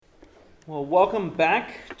Well, welcome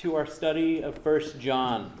back to our study of 1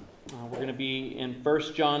 John. We're going to be in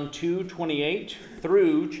 1 John 2:28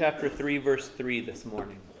 through chapter 3, verse 3 this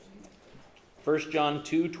morning. 1 John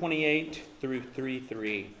 2:28 through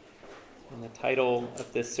 3:3. And the title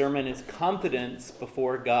of this sermon is Confidence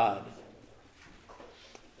Before God.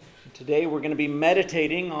 Today we're going to be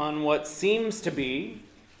meditating on what seems to be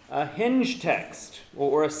a hinge text,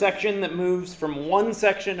 or a section that moves from one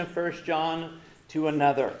section of 1 John to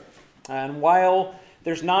another. And while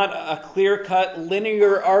there's not a clear-cut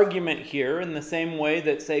linear argument here in the same way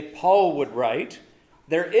that, say, Paul would write,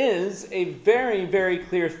 there is a very, very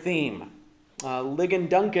clear theme. Ligon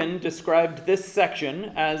Duncan described this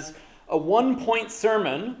section as a one-point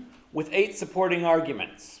sermon with 8 supporting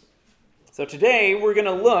arguments. So today we're going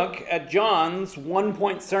to look at John's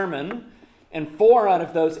one-point sermon and 4 out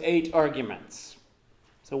of those 8 arguments.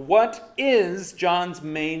 So what is John's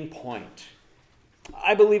main point?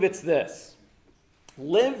 I believe it's this: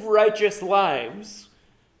 live righteous lives,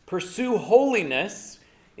 pursue holiness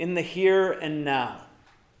in the here and now.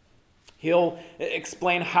 He'll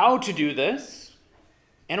explain how to do this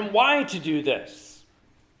and why to do this.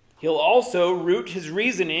 He'll also root his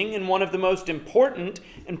reasoning in one of the most important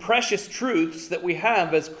and precious truths that we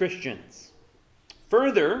have as Christians.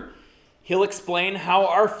 Further, he'll explain how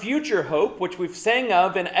our future hope, which we've sang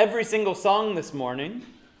of in every single song this morning,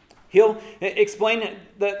 he'll explain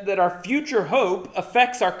that our future hope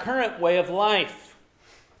affects our current way of life.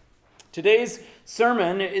 Today's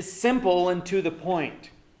sermon is simple and to the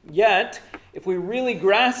point. Yet, if we really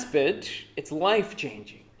grasp it, it's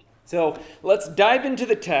life-changing. So let's dive into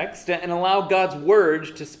the text and allow God's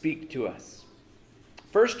word to speak to us.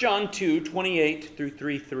 1 John 2:28 through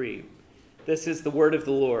 3:3. This is the word of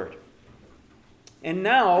the Lord. And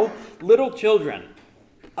now, little children,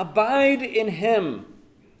 abide in him,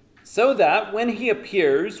 so that when he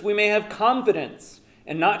appears, we may have confidence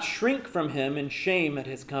and not shrink from him in shame at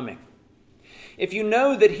his coming. If you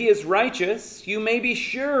know that he is righteous, you may be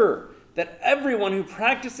sure that everyone who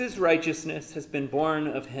practices righteousness has been born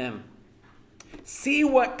of him. See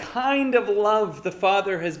what kind of love the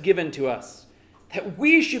Father has given to us, that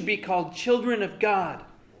we should be called children of God,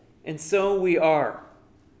 and so we are.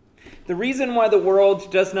 The reason why the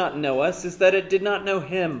world does not know us is that it did not know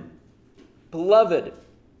him. Beloved,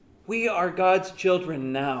 we are God's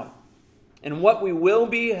children now, and what we will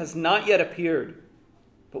be has not yet appeared.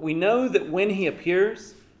 But we know that when he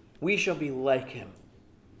appears, we shall be like him,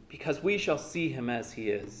 because we shall see him as he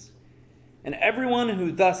is. And everyone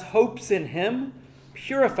who thus hopes in him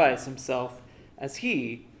purifies himself as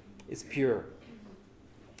he is pure.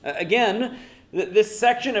 Again, this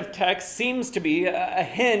section of text seems to be a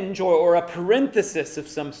hinge or a parenthesis of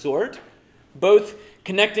some sort, both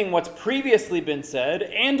connecting what's previously been said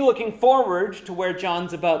and looking forward to where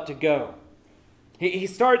John's about to go. He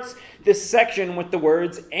starts this section with the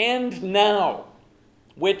words, "and now,"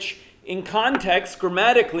 which in context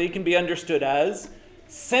grammatically can be understood as,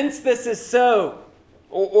 "since this is so,"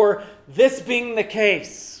 or "this being the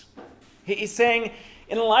case." He's saying,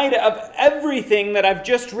 in light of everything that I've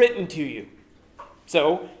just written to you,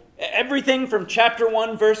 so everything from chapter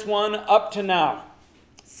 1, verse 1 up to now,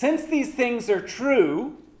 since these things are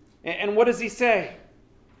true, and what does he say?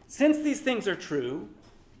 Since these things are true,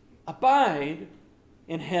 abide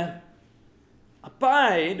in him.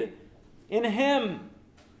 Abide in him.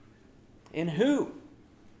 In who?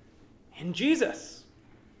 In Jesus.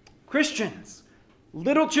 Christians,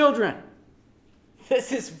 little children,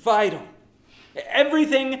 this is vital.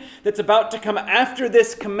 Everything that's about to come after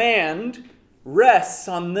this command rests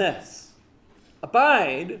on this.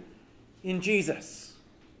 Abide in Jesus.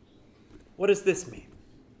 What does this mean?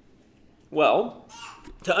 Well,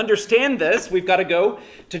 to understand this, we've got to go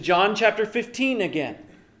to John chapter 15 again.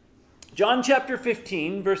 John chapter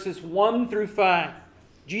 15, verses 1 through 5.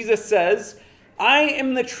 Jesus says, "I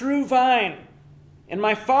am the true vine, and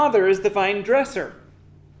my Father is the vine dresser.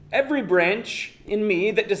 Every branch in me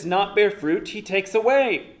that does not bear fruit, he takes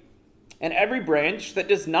away. And every branch that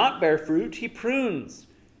does not bear fruit, he prunes,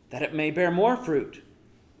 that it may bear more fruit.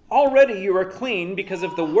 Already you are clean because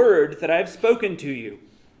of the word that I have spoken to you.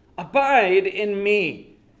 Abide in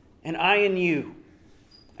me, and I in you.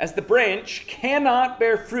 As the branch cannot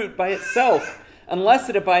bear fruit by itself unless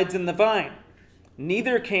it abides in the vine,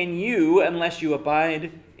 neither can you unless you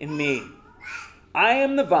abide in me. I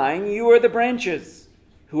am the vine, you are the branches.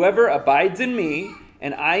 Whoever abides in me,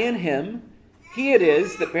 and I in him, he it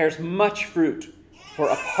is that bears much fruit. For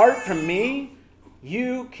apart from me,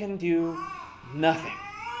 you can do nothing."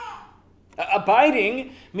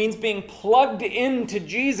 Abiding means being plugged into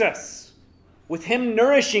Jesus, with him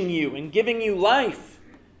nourishing you and giving you life.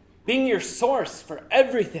 being your source for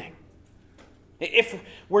everything. If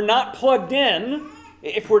we're not plugged in,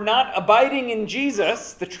 if we're not abiding in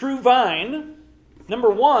Jesus, the true vine, number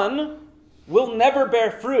one, we'll never bear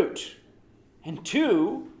fruit. And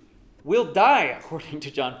two, we'll die, according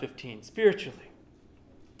to John 15, spiritually.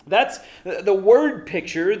 That's the word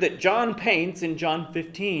picture that John paints in John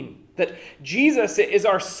 15, that Jesus is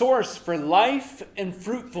our source for life and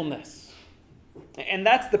fruitfulness. And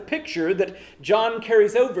that's the picture that John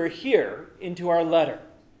carries over here into our letter.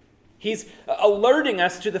 He's alerting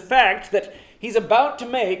us to the fact that he's about to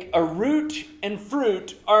make a root and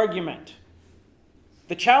fruit argument.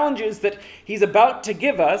 The challenges that he's about to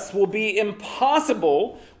give us will be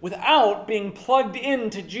impossible without being plugged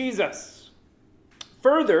into Jesus.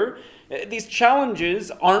 Further, these challenges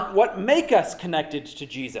aren't what make us connected to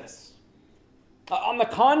Jesus. On the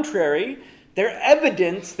contrary, they're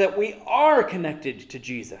evidence that we are connected to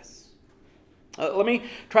Jesus. Let me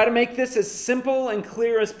try to make this as simple and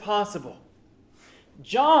clear as possible.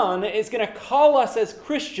 John is going to call us as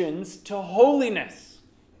Christians to holiness.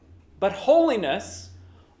 But holiness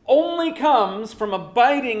only comes from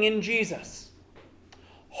abiding in Jesus.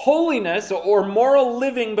 Holiness, or moral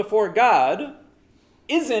living before God,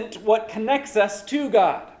 isn't what connects us to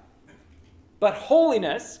God. But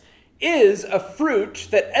holiness is a fruit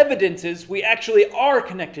that evidences we actually are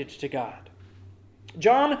connected to God.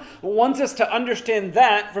 John wants us to understand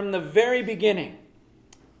that from the very beginning.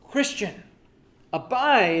 Christian,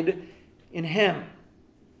 abide in him.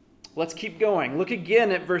 Let's keep going. Look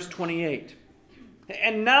again at verse 28.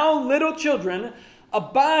 And now, little children,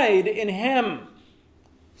 abide in him,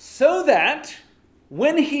 so that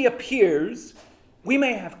when he appears, we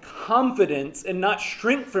may have confidence and not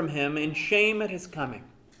shrink from him in shame at his coming.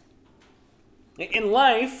 In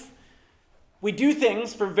life, we do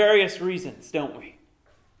things for various reasons, don't we?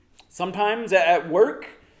 Sometimes at work,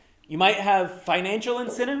 you might have financial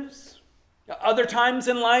incentives. Other times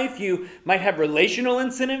in life, you might have relational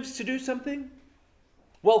incentives to do something.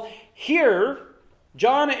 Well, here,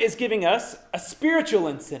 John is giving us a spiritual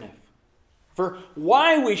incentive for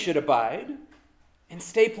why we should abide and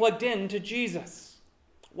stay plugged in to Jesus.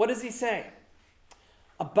 What does he say?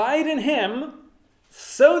 Abide in him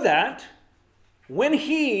so that when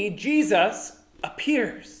he, Jesus,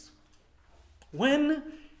 appears. When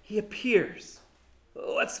he appears.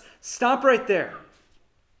 Let's stop right there.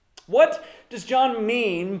 What does John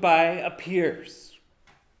mean by appears?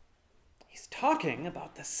 He's talking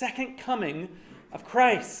about the second coming of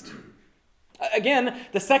Christ. Again,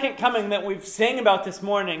 the second coming that we've sang about this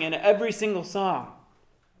morning in every single song.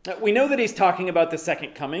 We know that he's talking about the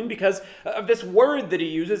second coming because of this word that he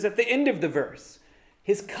uses at the end of the verse.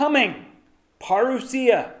 His coming,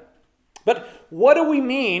 parousia. But what do we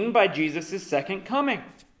mean by Jesus' second coming?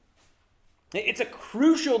 It's a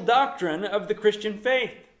crucial doctrine of the Christian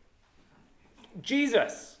faith.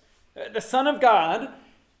 Jesus, the Son of God,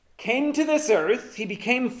 came to this earth. He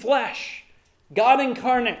became flesh, God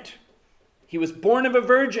incarnate. He was born of a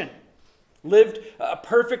virgin, lived a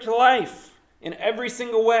perfect life in every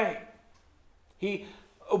single way. He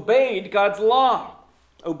obeyed God's law,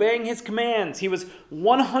 obeying his commands. He was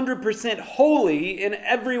 100% holy in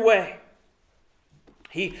every way.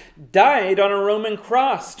 He died on a Roman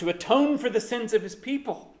cross to atone for the sins of his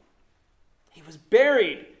people. He was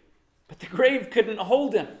buried, but the grave couldn't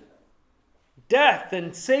hold him. Death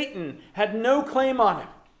and Satan had no claim on him.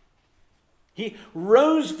 He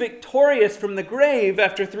rose victorious from the grave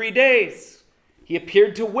after 3 days. He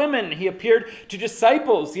appeared to women. He appeared to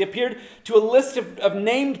disciples. He appeared to a list of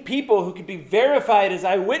named people who could be verified as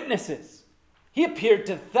eyewitnesses. He appeared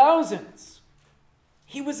to thousands.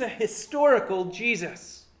 He was a historical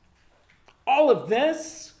Jesus. All of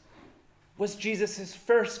this was Jesus'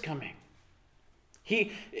 first coming.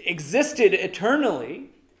 He existed eternally,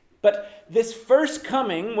 but this first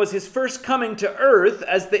coming was his first coming to earth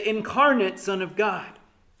as the incarnate Son of God.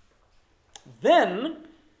 Then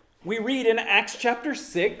we read in Acts chapter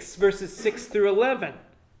 6, verses 6 through 11,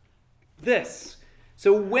 this.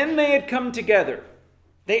 So when they had come together,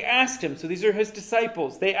 they asked him, so these are his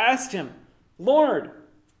disciples, they asked him, Lord,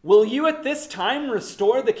 will you at this time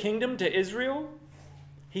restore the kingdom to Israel?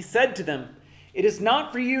 He said to them, it is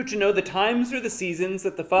not for you to know the times or the seasons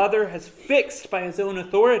that the Father has fixed by his own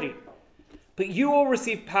authority, but you will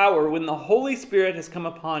receive power when the Holy Spirit has come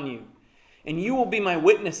upon you, and you will be my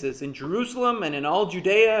witnesses in Jerusalem and in all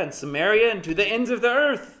Judea and Samaria and to the ends of the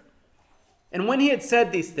earth. And when he had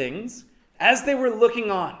said these things, as they were looking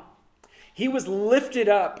on, he was lifted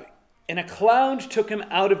up, and a cloud took him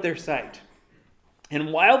out of their sight.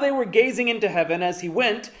 And while they were gazing into heaven as he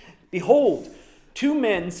went, behold, 2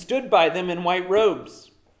 men stood by them in white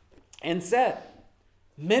robes. and said,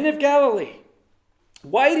 Men of Galilee,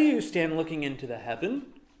 why do you stand looking into the heaven?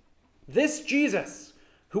 This Jesus,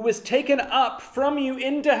 who was taken up from you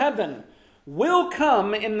into heaven, will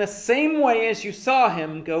come in the same way as you saw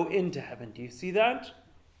him go into heaven. Do you see that?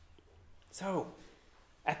 So,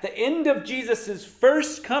 at the end of Jesus'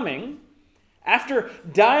 first coming, after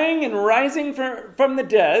dying and rising from the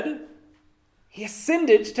dead, he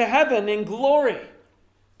ascended to heaven in glory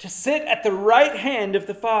to sit at the right hand of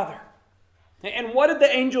the Father. And what did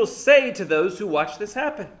the angels say to those who watched this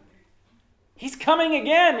happen? He's coming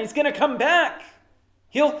again. He's going to come back.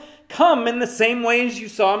 He'll come in the same way as you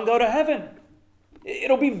saw him go to heaven.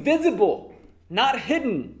 It'll be visible, not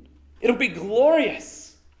hidden. It'll be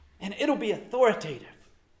glorious, and it'll be authoritative.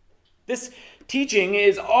 This teaching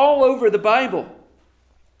is all over the Bible.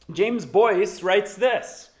 James Boyce writes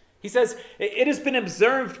this. He says, it has been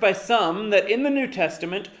observed by some that in the New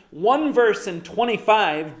Testament, one verse in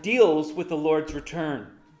 25 deals with the Lord's return.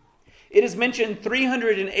 It is mentioned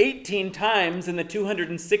 318 times in the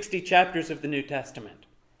 260 chapters of the New Testament.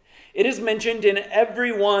 It is mentioned in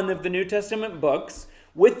every one of the New Testament books,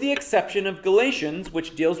 with the exception of Galatians,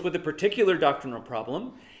 which deals with a particular doctrinal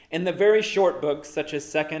problem, and the very short books such as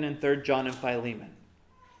 2nd and 3rd John and Philemon.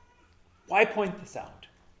 Why point this out?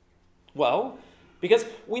 Well, because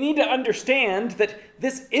we need to understand that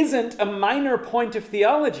this isn't a minor point of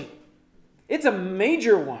theology. It's a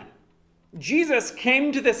major one. Jesus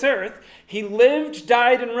came to this earth, he lived,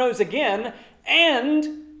 died, and rose again, and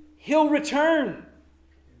he'll return.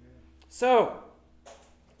 So,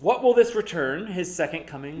 what will this return, his second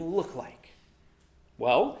coming, look like?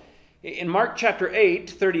 Well, in Mark chapter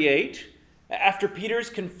 8:38, after Peter's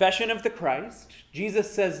confession of the Christ,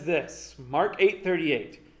 Jesus says this, Mark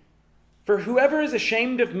 8:38, For whoever is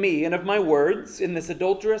ashamed of me and of my words in this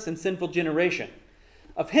adulterous and sinful generation,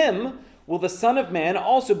 of him will the Son of Man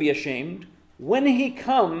also be ashamed when he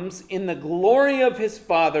comes in the glory of his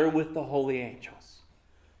Father with the holy angels.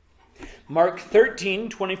 Mark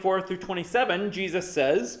 13:24 through 27, Jesus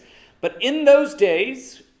says, But in those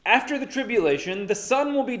days, after the tribulation, the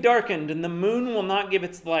sun will be darkened and the moon will not give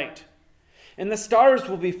its light, and the stars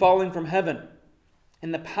will be falling from heaven,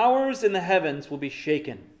 and the powers in the heavens will be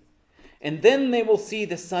shaken. And then they will see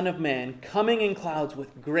the Son of Man coming in clouds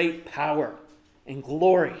with great power and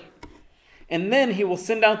glory. And then he will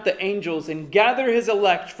send out the angels and gather his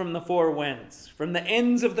elect from the four winds, from the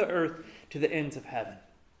ends of the earth to the ends of heaven.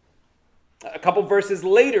 A couple verses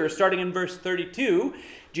later, starting in verse 32,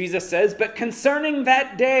 Jesus says, But concerning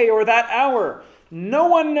that day or that hour, no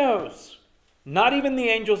one knows, not even the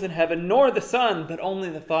angels in heaven, nor the Son, but only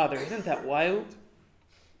the Father. Isn't that wild?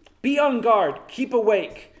 Be on guard, keep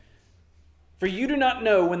awake, for you do not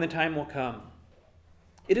know when the time will come.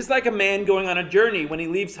 It is like a man going on a journey when he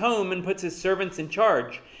leaves home and puts his servants in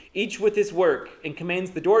charge, each with his work, and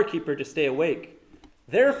commands the doorkeeper to stay awake.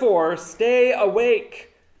 Therefore, stay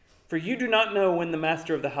awake, for you do not know when the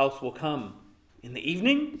master of the house will come, in the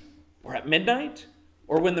evening, or at midnight,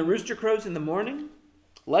 or when the rooster crows in the morning,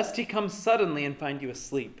 lest he come suddenly and find you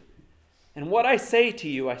asleep. And what I say to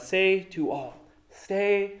you, I say to all,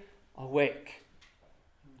 stay awake.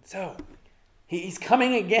 So, he's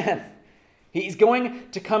coming again. He's going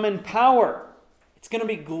to come in power. It's going to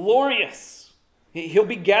be glorious. He'll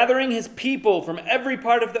be gathering his people from every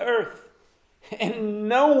part of the earth. And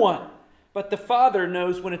no one but the Father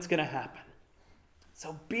knows when it's going to happen.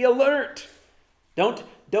 So be alert. Don't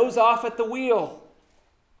doze off at the wheel.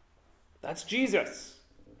 That's Jesus.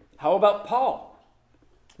 How about Paul?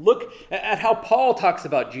 Look at how Paul talks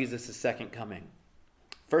about Jesus' second coming.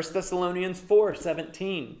 1 Thessalonians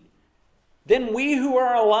 4:17. Then we who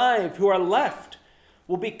are alive, who are left,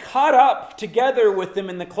 will be caught up together with them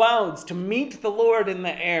in the clouds to meet the Lord in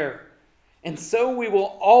the air. And so we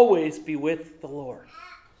will always be with the Lord.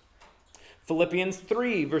 Philippians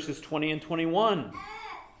 3, verses 20 and 21.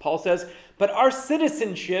 Paul says, But our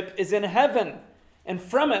citizenship is in heaven, and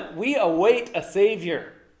from it we await a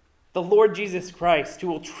Savior, the Lord Jesus Christ, who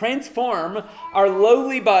will transform our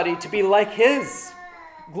lowly body to be like his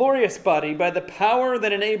glorious body by the power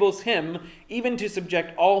that enables him even to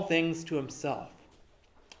subject all things to himself.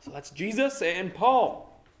 So that's Jesus and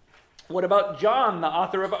Paul. What about John, the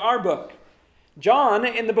author of our book? John,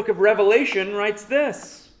 in the book of Revelation, writes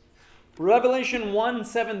this. Revelation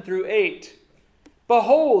 1:7 through 8.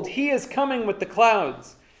 Behold, he is coming with the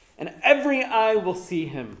clouds, and every eye will see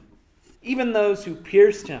him, even those who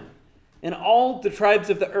pierced him, and all the tribes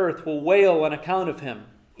of the earth will wail on account of him.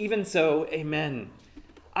 Even so, amen.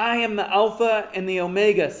 I am the Alpha and the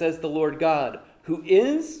Omega, says the Lord God, who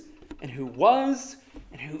is, and who was,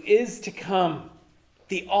 and who is to come,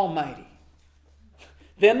 the Almighty.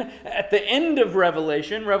 Then at the end of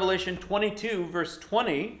Revelation 22, verse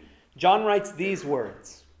 20, John writes these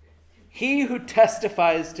words: "He who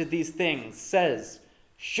testifies to these things says,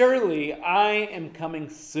 'Surely I am coming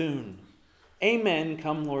soon. Amen,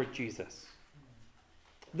 come Lord Jesus.'"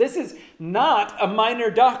 This is not a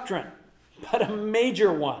minor doctrine, but a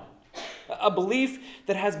major one, a belief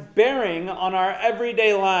that has bearing on our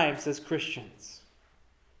everyday lives as Christians.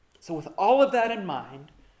 So with all of that in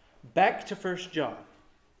mind, back to 1 John.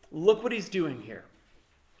 Look what he's doing here.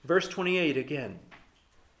 Verse 28 again.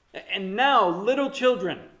 "And now, little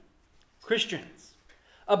children," Christians,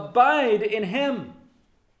 "abide in him,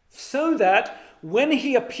 so that when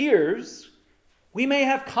he appears, we may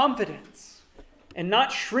have confidence and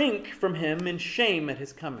not shrink from him in shame at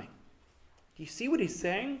his coming." Do you see what he's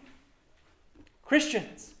saying?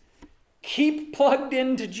 Christians, keep plugged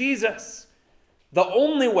into Jesus. The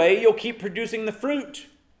only way you'll keep producing the fruit,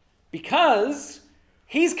 because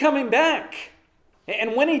he's coming back.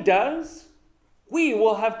 And when he does, we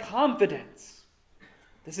will have confidence.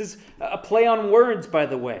 This is a play on words, by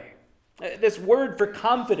the way. This word for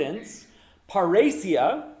confidence,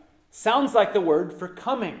 parrhesia, sounds like the word for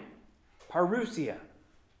coming, parousia.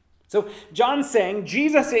 So John's saying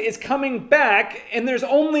Jesus is coming back, and there's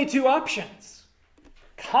only two options: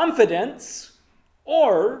 confidence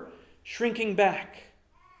or shrinking back.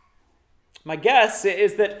 My guess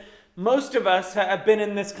is that most of us have been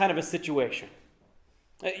in this kind of a situation.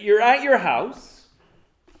 You're at your house,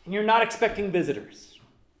 and you're not expecting visitors.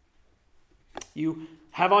 You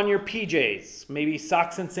have on your PJs, maybe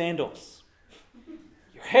socks and sandals.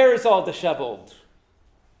 Your hair is all disheveled.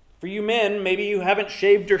 For you men, maybe you haven't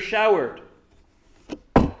shaved or showered.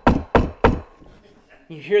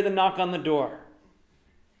 You hear the knock on the door.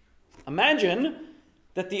 Imagine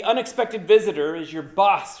that the unexpected visitor is your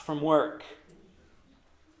boss from work.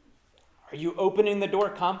 Are you opening the door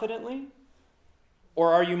confidently?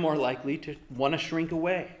 Or are you more likely to want to shrink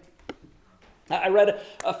away? I read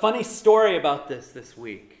a funny story about this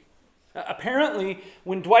week. Apparently,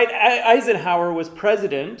 when Dwight Eisenhower was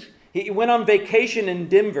president, he went on vacation in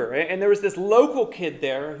Denver, and there was this local kid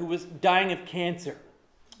there who was dying of cancer.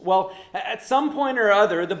 Well, at some point or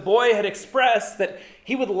other, the boy had expressed that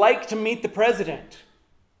he would like to meet the president.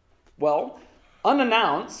 Well,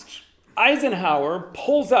 unannounced, Eisenhower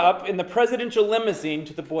pulls up in the presidential limousine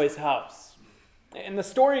to the boy's house. And the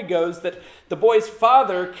story goes that the boy's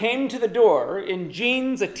father came to the door in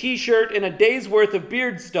jeans, a t-shirt, and a day's worth of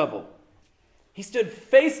beard stubble. He stood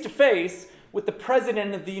face to face with the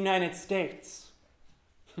President of the United States.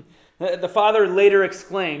 The father later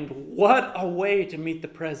exclaimed, "What a way to meet the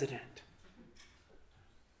president."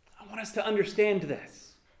 I want us to understand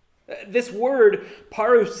this. This word,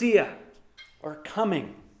 parousia, or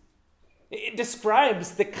coming, it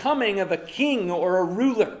describes the coming of a king or a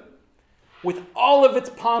ruler with all of its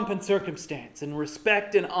pomp and circumstance and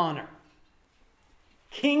respect and honor.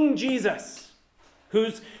 King Jesus,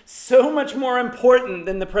 who's so much more important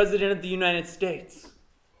than the President of the United States.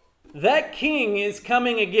 That king is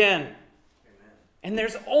coming again. Amen. And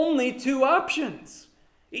there's only two options.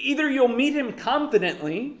 Either you'll meet him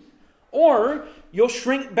confidently, or you'll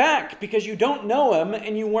shrink back because you don't know him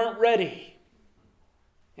and you weren't ready.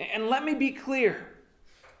 And let me be clear.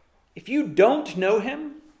 If you don't know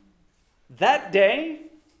him, that day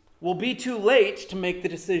will be too late to make the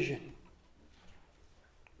decision.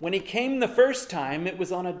 When he came the first time, it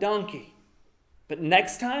was on a donkey. But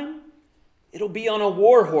next time, it'll be on a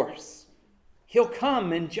war horse. He'll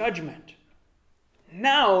come in judgment.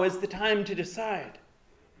 Now is the time to decide.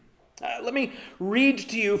 Let me read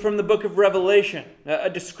to you from the book of Revelation, a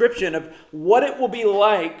description of what it will be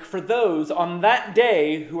like for those on that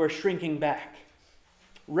day who are shrinking back.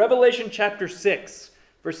 Revelation chapter 6,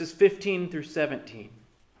 verses 15 through 17.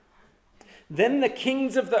 "Then the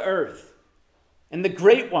kings of the earth, and the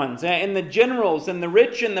great ones, and the generals, and the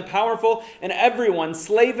rich, and the powerful, and everyone,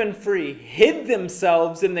 slave and free, hid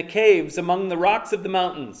themselves in the caves among the rocks of the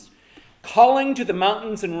mountains, calling to the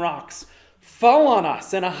mountains and rocks, 'Fall on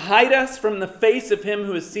us, and hide us from the face of him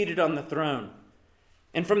who is seated on the throne,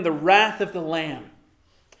 and from the wrath of the Lamb.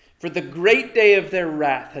 For the great day of their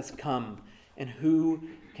wrath has come, and who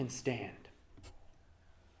can stand?'"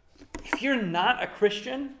 If you're not a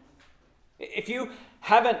Christian, if you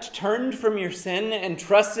haven't turned from your sin and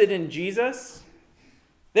trusted in Jesus,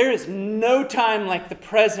 there is no time like the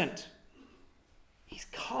present. He's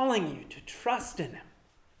calling you to trust in him.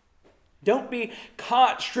 Don't be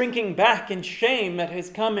caught shrinking back in shame at his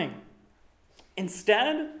coming.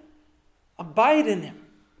 Instead, abide in him.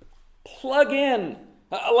 Plug in.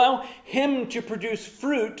 Allow him to produce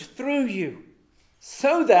fruit through you,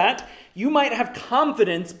 so that you might have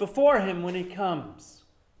confidence before him when he comes.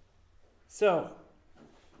 So,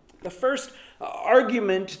 the first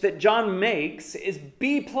argument that John makes is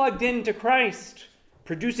be plugged into Christ,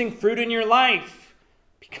 producing fruit in your life,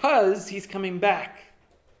 because he's coming back.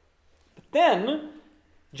 But then,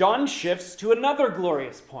 John shifts to another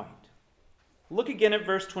glorious point. Look again at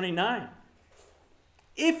verse 29.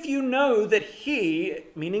 If you know that he,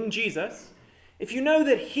 meaning Jesus, if you know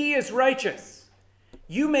that he is righteous,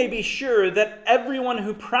 you may be sure that everyone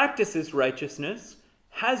who practices righteousness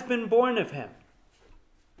has been born of him.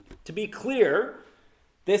 To be clear,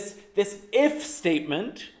 this if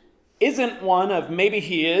statement isn't one of maybe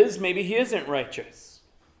he is, maybe he isn't righteous.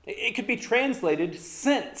 It could be translated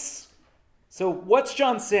since. So what's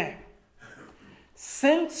John saying?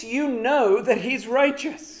 Since you know that he's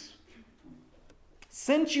righteous,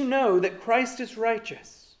 since you know that Christ is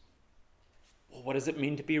righteous, well, what does it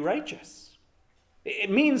mean to be righteous?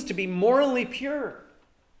 It means to be morally pure,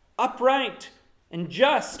 upright, and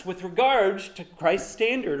just with regard to Christ's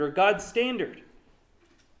standard or God's standard.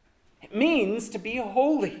 It means to be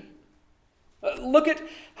holy. Look at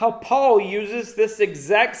how Paul uses this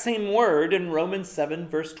exact same word in Romans 7,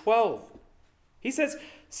 verse 12. He says,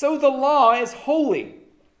 so the law is holy,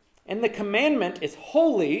 and the commandment is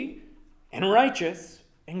holy and righteous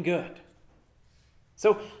and good.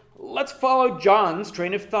 So let's follow John's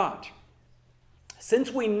train of thought.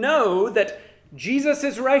 Since we know that Jesus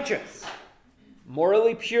is righteous,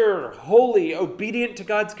 morally pure, holy, obedient to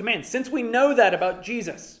God's commands, since we know that about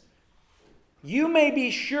Jesus, you may be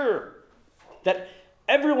sure that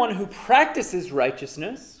everyone who practices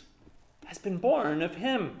righteousness has been born of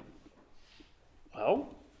him. Well,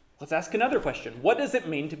 let's ask another question. What does it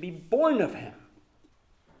mean to be born of him?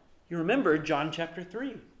 You remember John chapter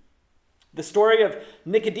 3, the story of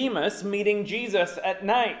Nicodemus meeting Jesus at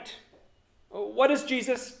night. What does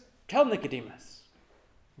Jesus tell Nicodemus?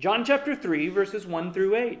 John chapter 3, verses 1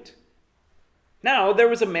 through 8. Now there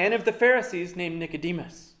was a man of the Pharisees named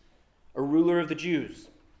Nicodemus, a ruler of the Jews.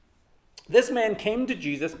 This man came to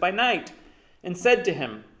Jesus by night and said to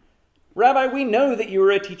him, Rabbi, we know that you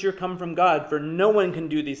are a teacher come from God, for no one can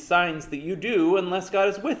do these signs that you do unless God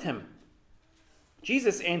is with him.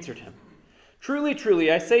 Jesus answered him, Truly,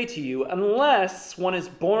 truly, I say to you, unless one is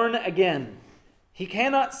born again, he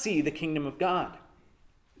cannot see the kingdom of God.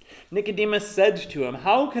 Nicodemus said to him,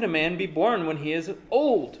 How can a man be born when he is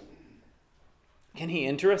old? Can he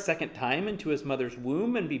enter a second time into his mother's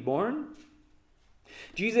womb and be born?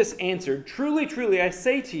 Jesus answered, Truly, truly, I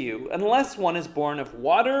say to you, unless one is born of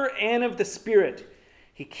water and of the Spirit,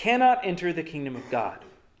 he cannot enter the kingdom of God.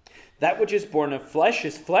 That which is born of flesh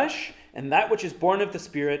is flesh, and that which is born of the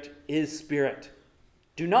Spirit is spirit.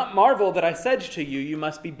 Do not marvel that I said to you, you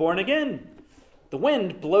must be born again. The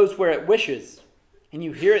wind blows where it wishes, and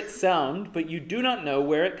you hear its sound, but you do not know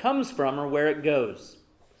where it comes from or where it goes.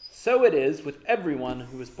 So it is with everyone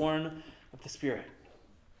who is born of the Spirit.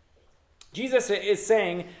 Jesus is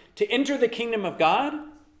saying, to enter the kingdom of God,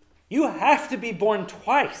 you have to be born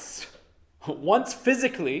twice. Once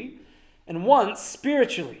physically and once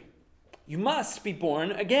spiritually. You must be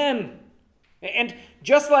born again. And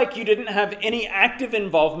just like you didn't have any active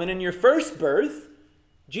involvement in your first birth,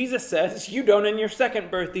 Jesus says you don't in your second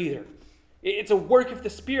birth either. It's a work of the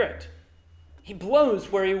Spirit. He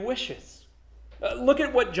blows where he wishes. Look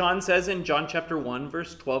at what John says in John chapter 1,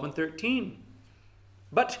 verse 12 and 13.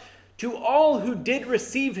 But to all who did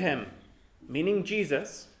receive him, meaning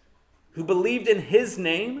Jesus, who believed in his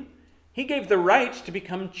name, he gave the right to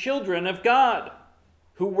become children of God,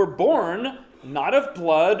 who were born not of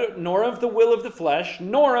blood, nor of the will of the flesh,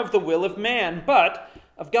 nor of the will of man, but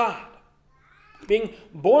of God. Being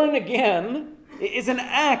born again is an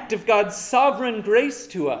act of God's sovereign grace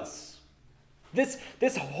to us.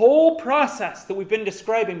 This whole process that we've been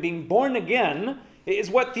describing, being born again, is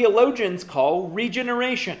what theologians call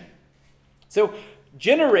regeneration. So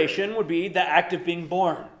generation would be the act of being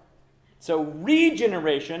born. So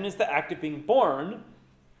regeneration is the act of being born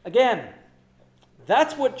again.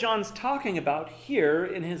 That's what John's talking about here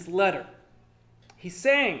in his letter. He's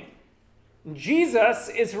saying, Jesus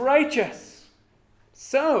is righteous.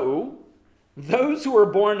 So those who are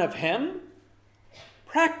born of him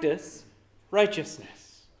practice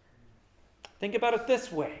righteousness. Think about it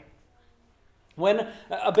this way. When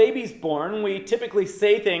a baby's born, we typically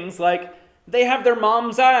say things like, they have their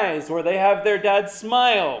mom's eyes, or they have their dad's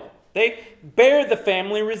smile. They bear the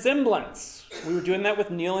family resemblance. We were doing that with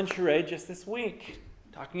Neil and Sheree just this week,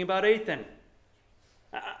 talking about Ethan.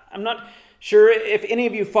 I'm not sure if any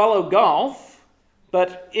of you follow golf,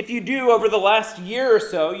 but if you do, over the last year or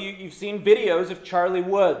so, you've seen videos of Charlie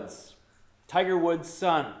Woods, Tiger Woods'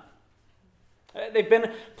 son. They've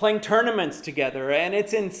been playing tournaments together, and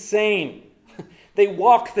it's insane. They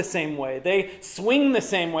walk the same way. They swing the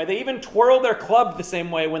same way. They even twirl their club the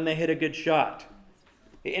same way when they hit a good shot.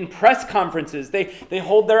 In press conferences, they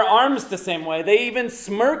hold their arms the same way. They even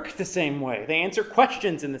smirk the same way. They answer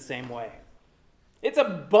questions in the same way. It's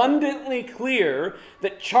abundantly clear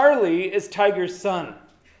that Charlie is Tiger's son,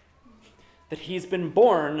 that he's been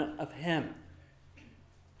born of him.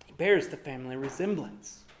 He bears the family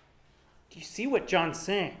resemblance. Do you see what John's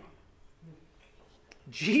saying?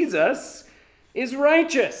 Jesus is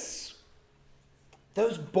righteous.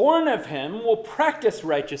 Those born of him will practice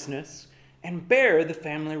righteousness and bear the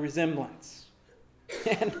family resemblance.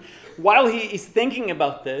 And while he's thinking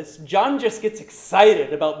about this, John just gets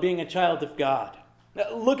excited about being a child of God.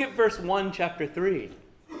 Now, look at verse 1, chapter 3.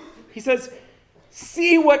 He says,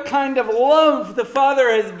 "See what kind of love the Father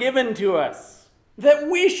has given to us, that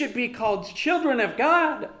we should be called children of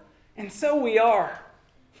God. And so we are."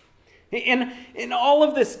 In all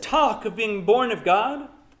of this talk of being born of God,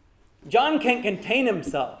 John can't contain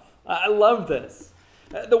himself. I love this.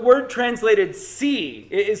 The word translated see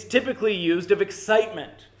is typically used of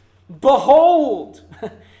excitement. Behold!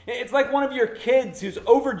 It's like one of your kids who's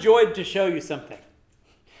overjoyed to show you something.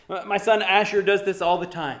 My son Asher does this all the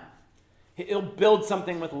time. He'll build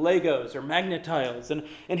something with Legos or Magna-Tiles,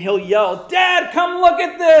 and he'll yell, "Dad, come look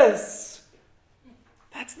at this!"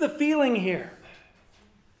 That's the feeling here.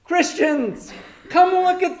 Christians, come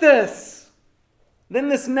look at this. Then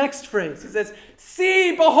this next phrase, he says,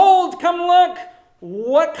 "See, behold, come look."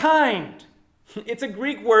 What kind? It's a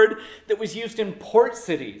Greek word that was used in port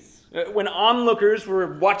cities when onlookers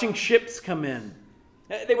were watching ships come in.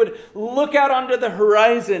 They would look out onto the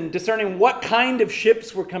horizon, discerning what kind of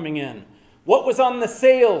ships were coming in, what was on the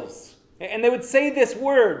sails, and they would say this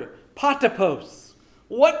word, patapos.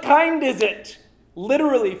 What kind is it?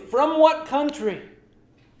 Literally, from what country?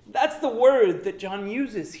 That's the word that John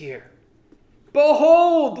uses here.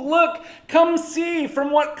 Behold, look, come see,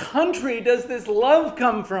 from what country does this love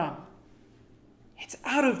come from? It's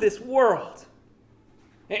out of this world.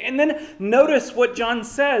 And then notice what John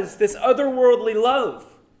says, this otherworldly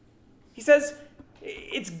love. He says,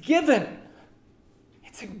 it's given.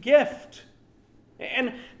 It's a gift.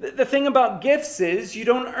 And the thing about gifts is you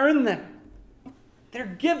don't earn them. They're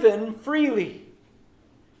given freely.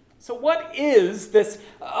 So what is this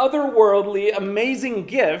otherworldly, amazing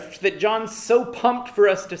gift that John's so pumped for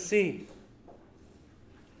us to see?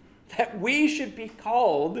 That we should be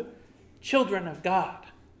called children of God.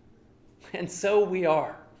 And so we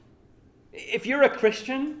are. If you're a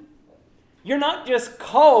Christian, you're not just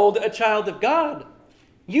called a child of God.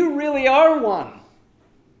 You really are one.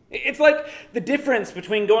 It's like the difference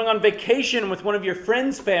between going on vacation with one of your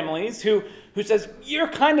friends' families who says, "You're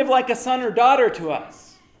kind of like a son or daughter to us."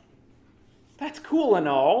 That's cool and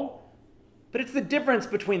all, but it's the difference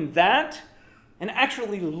between that and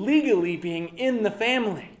actually legally being in the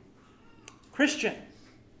family. Christian,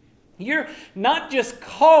 you're not just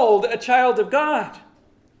called a child of God.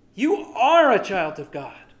 You are a child of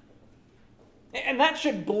God. And that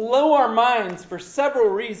should blow our minds for several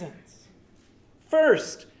reasons.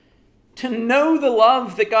 First, to know the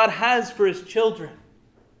love that God has for his children.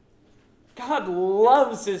 God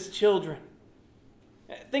loves his children.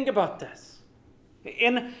 Think about this.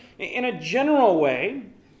 In a general way,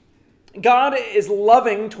 God is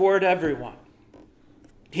loving toward everyone.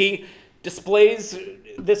 He displays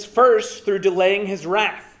this first through delaying his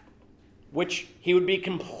wrath, which he would be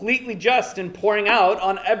completely just in pouring out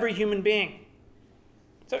on every human being.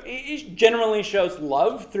 So he generally shows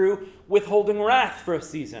love through withholding wrath for a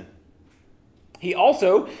season. He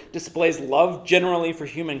also displays love generally for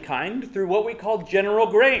humankind through what we call general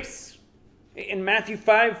grace. In Matthew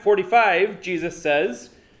 5:45, Jesus says,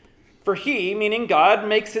 "For he," meaning God,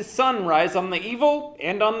 "makes his sun rise on the evil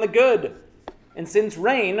and on the good, and sends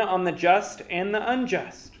rain on the just and the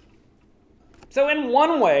unjust." So in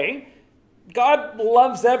one way, God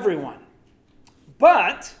loves everyone.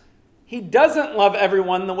 But he doesn't love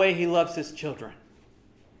everyone the way he loves his children.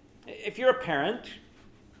 If you're a parent,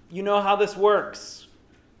 you know how this works.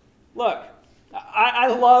 Look, I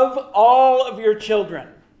love all of your children,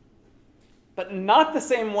 but not the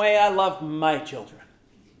same way I love my children.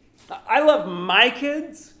 I love my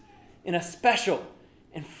kids in a special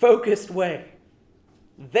and focused way.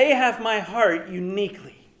 They have my heart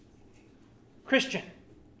uniquely. Christian,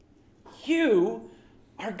 you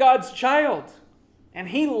are God's child, and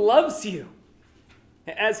he loves you.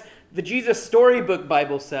 As the Jesus Storybook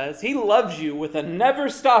Bible says, he loves you with a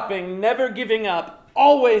never-stopping, never-giving up,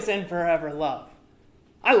 always and forever love.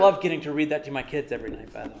 I love getting to read that to my kids every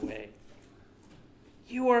night, by the way.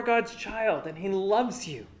 You are God's child, and he loves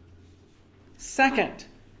you. Second,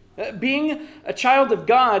 being a child of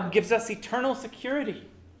God gives us eternal security.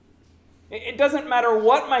 It doesn't matter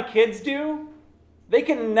what my kids do, they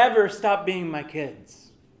can never stop being my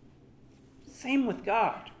kids. Same with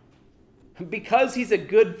God. Because he's a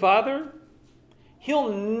good father,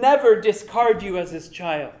 he'll never discard you as his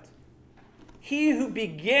child. He who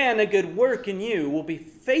began a good work in you will be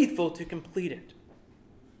faithful to complete it.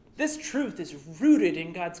 This truth is rooted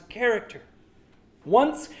in God's character.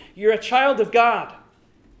 Once you're a child of God,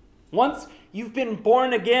 once you've been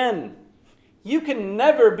born again, you can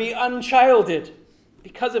never be unchilded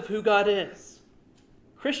because of who God is.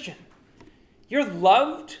 Christian, you're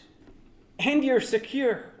loved and you're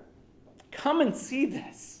secure. Come and see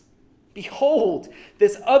this. Behold,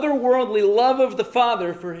 this otherworldly love of the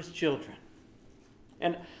Father for his children.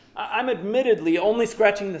 And I'm admittedly only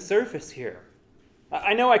scratching the surface here.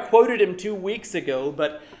 I know I quoted him 2 weeks ago,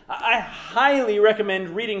 but I highly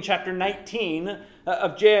recommend reading chapter 19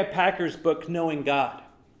 of J.I. Packer's book, Knowing God.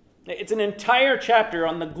 It's an entire chapter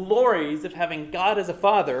on the glories of having God as a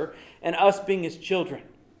father and us being his children.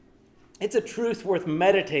 It's a truth worth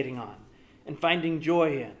meditating on and finding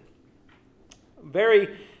joy in.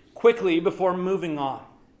 Very quickly before moving on,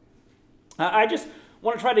 I just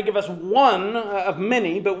want to try to give us one of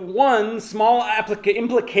many, but one small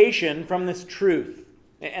implication from this truth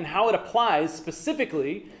and how it applies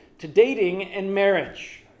specifically to dating and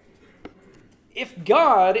marriage. If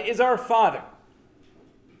God is our Father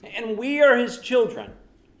and we are his children,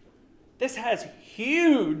 this has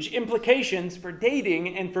huge implications for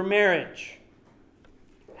dating and for marriage.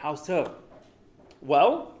 How so?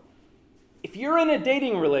 Well, if you're in a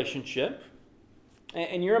dating relationship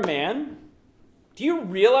and you're a man, do you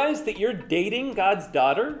realize that you're dating God's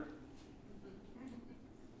daughter?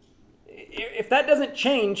 If that doesn't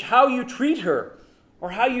change how you treat her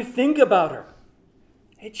or how you think about her,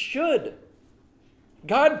 it should.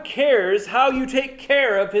 God cares how you take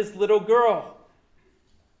care of his little girl.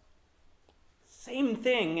 Same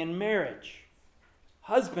thing in marriage.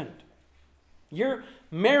 Husband, you're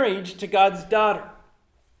married to God's daughter.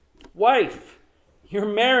 Wife, you're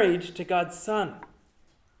married to God's son.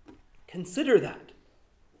 Consider that.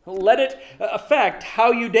 Let it affect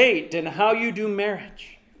how you date and how you do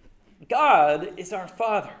marriage. God is our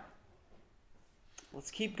Father. Let's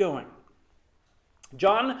keep going.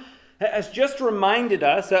 John has just reminded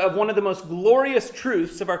us of one of the most glorious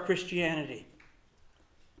truths of our Christianity.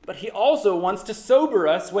 But he also wants to sober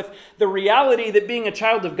us with the reality that being a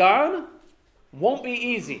child of God won't be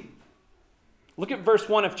easy. Look at verse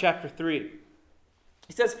 1 of chapter 3.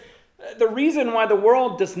 He says, the reason why the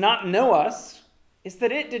world does not know us is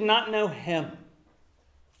that it did not know him.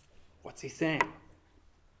 What's he saying?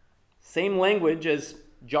 Same language as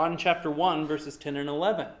John chapter 1, verses 10 and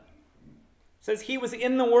 11. It says he was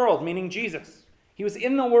in the world, meaning Jesus. He was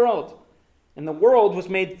in the world, and the world was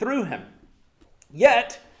made through him.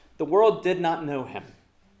 Yet, the world did not know him.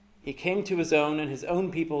 He came to his own, and his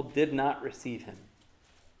own people did not receive him.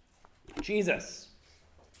 Jesus,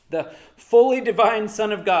 the fully divine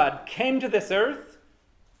Son of God, came to this earth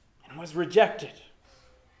and was rejected.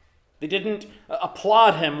 They didn't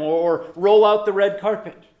applaud him or roll out the red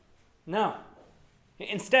carpet. No.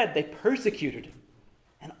 Instead, they persecuted him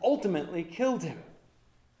and ultimately killed him.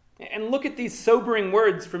 And look at these sobering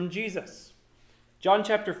words from Jesus. John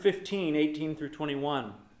chapter 15, 18 through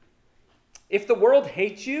 21. If the world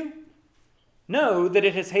hates you, know that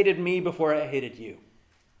it has hated me before it hated you.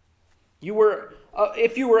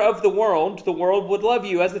 If you were of the world would love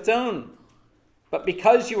you as its own. But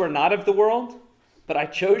because you are not of the world, but I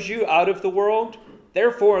chose you out of the world,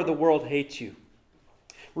 therefore the world hates you.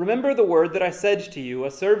 Remember the word that I said to you,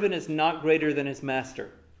 a servant is not greater than his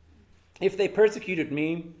master. If they persecuted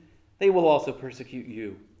me, they will also persecute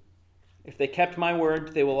you. If they kept my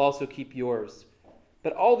word, they will also keep yours.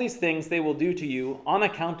 But all these things they will do to you on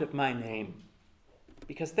account of my name,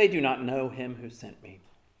 because they do not know him who sent me.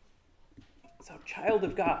 So, child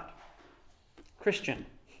of God, Christian,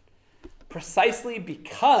 precisely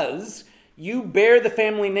because you bear the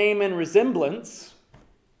family name and resemblance,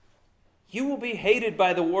 you will be hated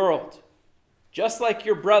by the world, just like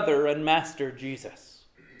your brother and master Jesus.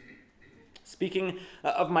 Speaking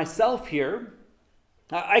of myself here,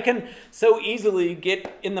 I can so easily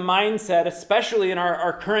get in the mindset, especially in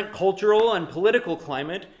our current cultural and political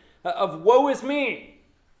climate, of woe is me.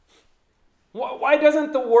 Why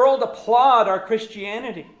doesn't the world applaud our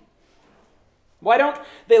Christianity? Why don't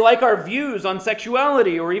they like our views on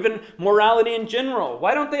sexuality or even morality in general?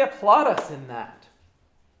 Why don't they applaud us in that?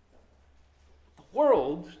 The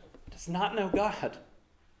world does not know God.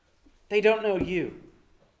 They don't know you.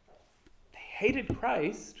 hated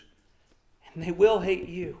Christ, and they will hate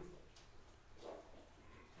you.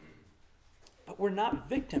 But we're not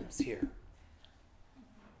victims here.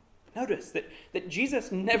 Notice that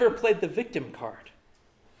Jesus never played the victim card.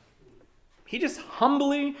 He just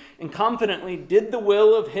humbly and confidently did the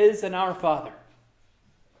will of his and our Father.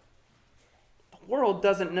 The world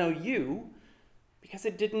doesn't know you because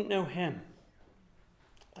it didn't know him.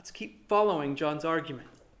 Let's keep following John's argument.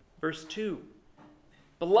 Verse 2.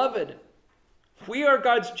 Beloved, we are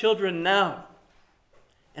God's children now,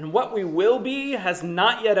 and what we will be has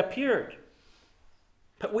not yet appeared.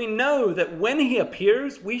 But we know that when he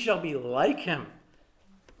appears, we shall be like him,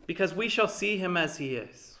 because we shall see him as he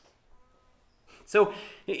is. So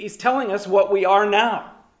he's telling us what we are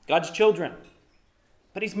now, God's children.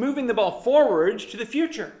 But he's moving the ball forward to the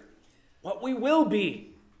future, what we will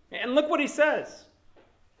be. And look what he says.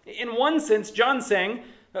 In one sense, John's saying,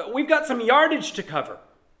 we've got some yardage to cover.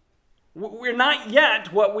 We're not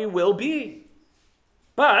yet what we will be.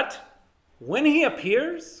 But when he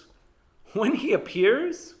appears,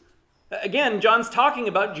 again, John's talking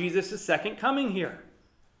about Jesus' second coming here.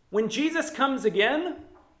 When Jesus comes again,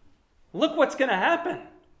 look what's going to happen.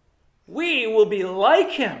 We will be like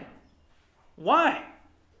him. Why?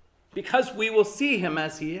 Because we will see him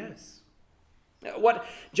as he is. What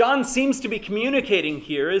John seems to be communicating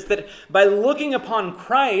here is that by looking upon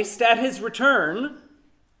Christ at his return,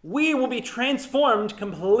 we will be transformed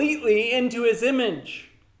completely into his image.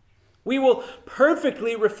 We will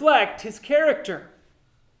perfectly reflect his character.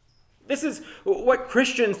 This is what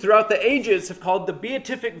Christians throughout the ages have called the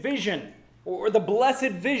beatific vision, or the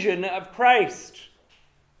blessed vision of Christ.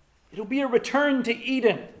 It'll be a return to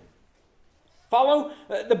Eden. Follow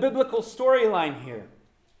the biblical storyline here.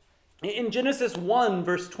 In Genesis 1,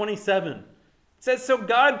 verse 27, it says, "So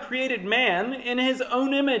God created man in his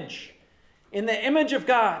own image. In the image of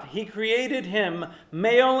God, he created him,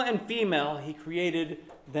 male and female, he created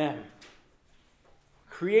them."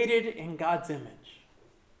 Created in God's image.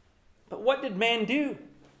 But what did man do?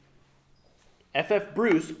 F.F.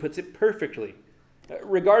 Bruce puts it perfectly.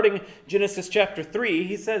 Regarding Genesis chapter 3,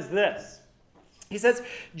 he says this. He says,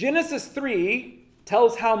 Genesis 3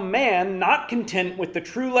 tells how man, not content with the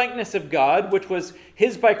true likeness of God, which was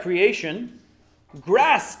his by creation,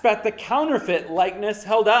 grasped at the counterfeit likeness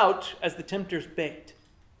held out as the tempter's bait.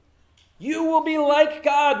 You will be like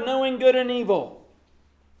God, knowing good and evil.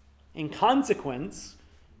 In consequence,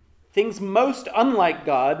 things most unlike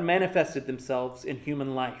God manifested themselves in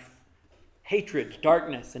human life. Hatred,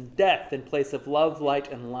 darkness, and death in place of love,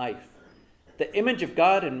 light, and life. The image of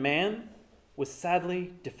God in man was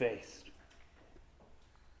sadly defaced.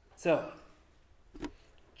 So,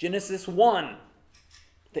 Genesis 1,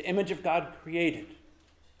 the image of God created.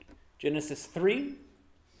 Genesis 3,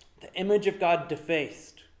 the image of God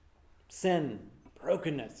defaced. Sin,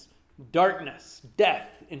 brokenness, darkness,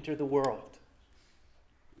 death enter the world.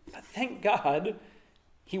 But thank God,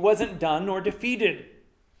 he wasn't done or defeated.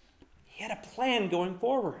 He had a plan going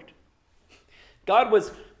forward. God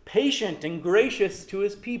was patient and gracious to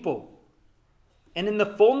his people. And in the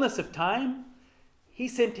fullness of time, he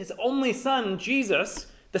sent his only son,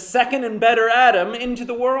 Jesus, the second and better Adam, into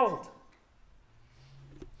the world.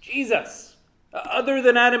 Jesus, other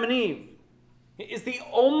than Adam and Eve, is the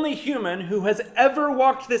only human who has ever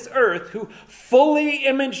walked this earth who fully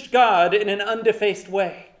imaged God in an undefaced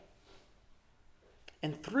way.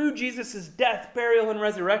 And through Jesus' death, burial, and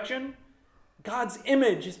resurrection, God's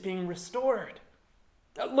image is being restored.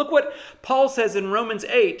 Look what Paul says in Romans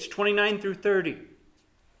 8, 29 through 30.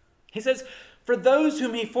 He says, "For those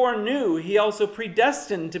whom he foreknew, he also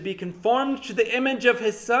predestined to be conformed to the image of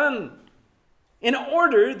his Son, in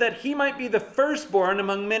order that he might be the firstborn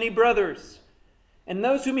among many brothers. And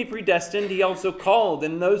those whom he predestined, he also called.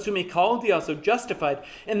 And those whom he called, he also justified.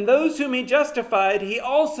 And those whom he justified, he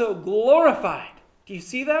also glorified." Do you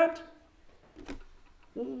see that?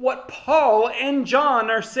 What Paul and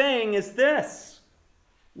John are saying is this.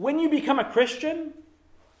 When you become a Christian,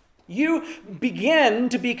 you begin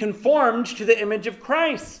to be conformed to the image of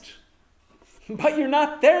Christ. But you're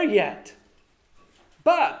not there yet.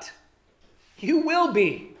 But you will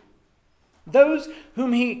be. Those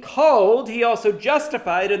whom he called, he also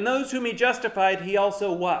justified. And those whom he justified, he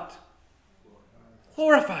also what?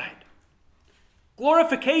 Glorified.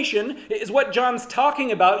 Glorification is what John's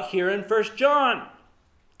talking about here in 1 John.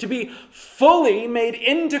 To be fully made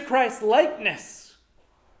into Christ's likeness.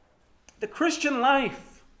 The Christian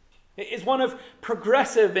life is one of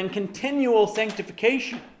progressive and continual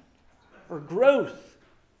sanctification or growth.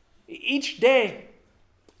 Each day,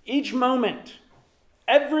 each moment,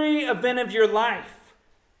 every event of your life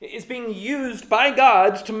is being used by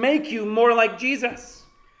God to make you more like Jesus.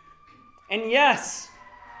 And yes,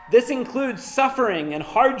 this includes suffering and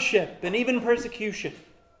hardship and even persecution.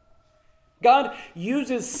 God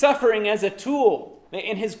uses suffering as a tool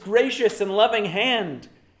in his gracious and loving hand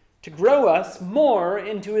to grow us more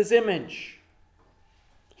into his image.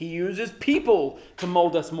 He uses people to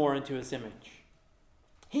mold us more into his image.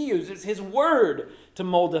 He uses his word to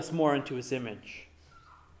mold us more into his image.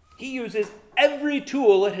 He uses every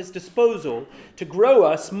tool at his disposal to grow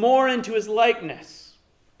us more into his likeness.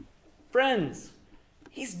 Friends,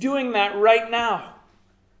 he's doing that right now.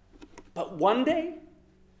 But one day,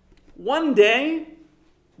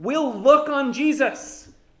 we'll look on Jesus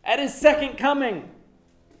at his second coming,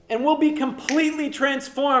 and we'll be completely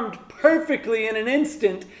transformed perfectly in an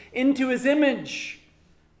instant into his image.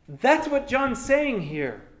 That's what John's saying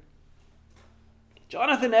here.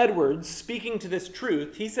 Jonathan Edwards, speaking to this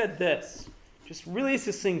truth, he said this, just really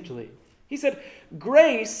succinctly. He said,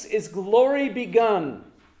 "Grace is glory begun,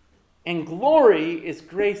 and glory is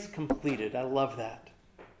grace completed." I love that.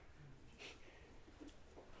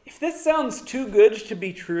 If this sounds too good to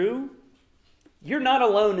be true, you're not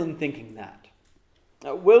alone in thinking that.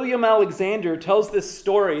 William Alexander tells this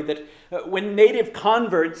story that when native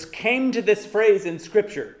converts came to this phrase in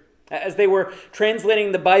Scripture, as they were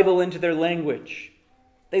translating the Bible into their language,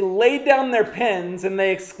 they laid down their pens and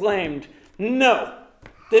they exclaimed, "No,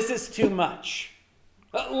 this is too much.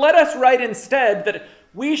 Let us write instead that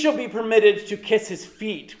we shall be permitted to kiss his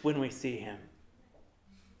feet when we see him."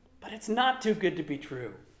 But it's not too good to be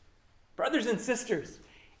true. Brothers and sisters,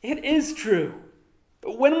 it is true.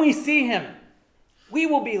 But when we see him, we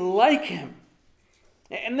will be like him.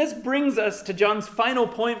 And this brings us to John's final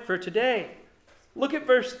point for today. Look at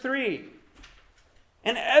verse 3.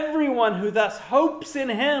 "And everyone who thus hopes in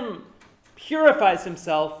him purifies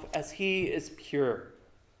himself as he is pure."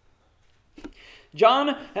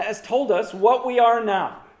 John has told us what we are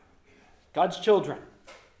now, God's children.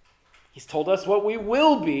 He's told us what we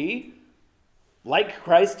will be, like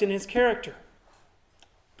Christ in his character.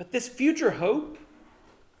 But this future hope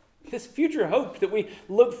that we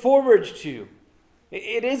look forward to,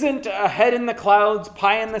 it isn't a head in the clouds,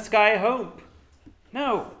 pie in the sky hope.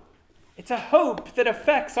 No, it's a hope that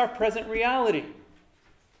affects our present reality.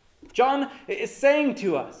 John is saying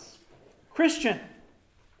to us, Christian,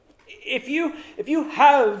 if you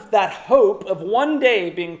have that hope of one day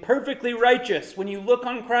being perfectly righteous when you look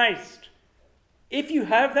on Christ, if you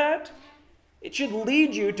have that, it should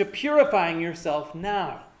lead you to purifying yourself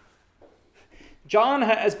now. John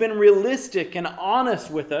has been realistic and honest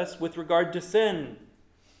with us with regard to sin.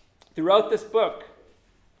 Throughout this book,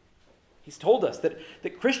 he's told us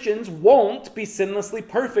that Christians won't be sinlessly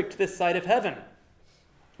perfect this side of heaven.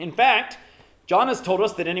 In fact, John has told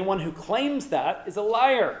us that anyone who claims that is a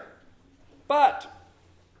liar. But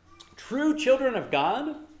true children of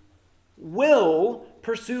God will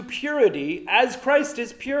pursue purity as Christ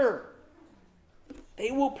is pure.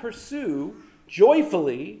 They will pursue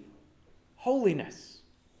joyfully holiness.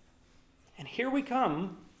 And here we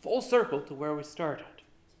come full circle to where we started.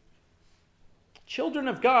 Children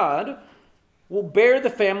of God will bear the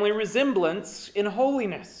family resemblance in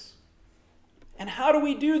holiness. And how do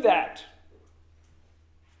we do that?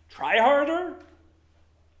 Try harder?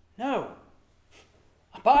 No.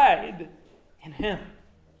 Abide in him.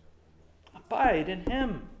 Abide in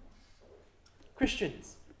him.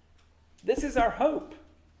 Christians, this is our hope.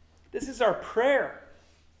 This is our prayer.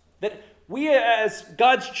 That we as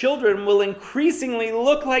God's children will increasingly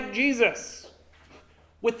look like Jesus,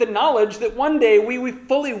 with the knowledge that one day we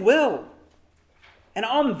fully will. And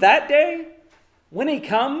on that day, when he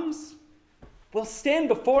comes, we'll stand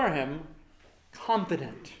before him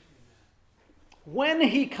confident. When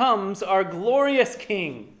he comes, our glorious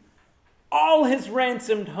King, all his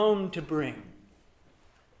ransomed home to bring,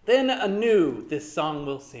 then anew this song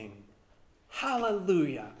we'll sing.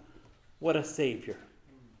 Hallelujah, what a Savior.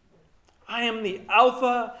 I am the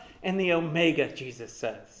Alpha and the Omega, Jesus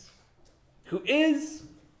says, who is,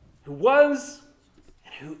 who was,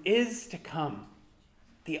 and who is to come,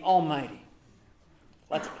 the Almighty.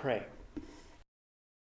 Let's pray.